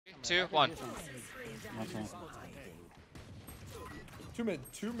2, 1. Okay.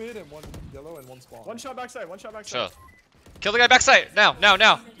 Two mid, and one yellow, and one spawn. One shot backside. Chill. Kill the guy backside. Now.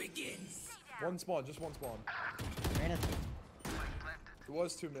 One spawn, just one spawn. It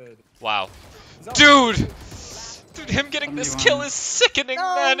was two mid. Wow. Dude, him getting this kill is sickening,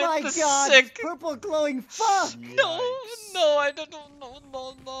 man. Oh my It's god, sick. purple glowing fuck! No, I don't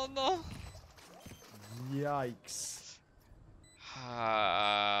know. Yikes.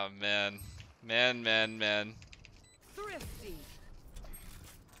 Ah, man. Thrifty.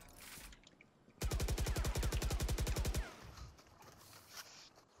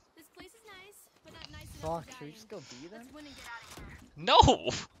 This place is nice, but not nice enough. Fuck, should we just go B then? Let's win and get out of here. No.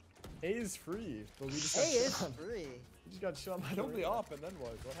 A is free, but we just A got is shot. free. We just got shot by nobody up, and then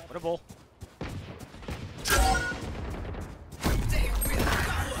what? What happened? What a bull.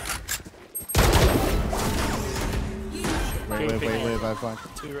 Wait, bye, fine.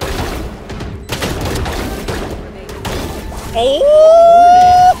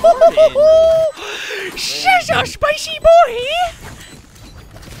 Oh! She's a spicy boy!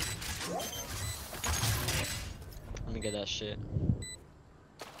 Let me get that shit.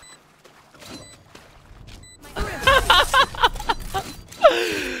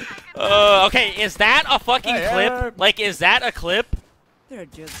 Okay, is that a fucking clip? Like, is that a clip? There are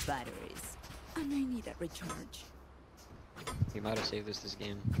just batteries. I may need a recharge. We might have saved this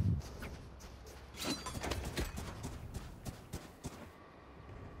game.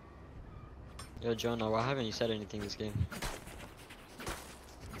 Yo, Jonah, why haven't you said anything this game?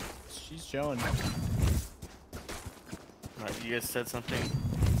 She's chilling. You guys said something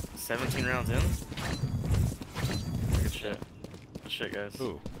 17 rounds in? Good shit. Good shit, guys.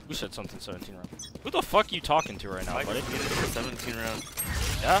 Who said something 17 rounds? Who the fuck you talking to right now, Mike buddy? was muted for 17 rounds.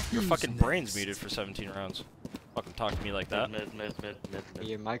 Yeah? Your fucking brain's muted for 17 rounds. Fucking talk to me like that. Mid.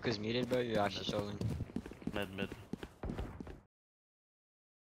 Your mic was muted, bro. You're actually trolling. Mid.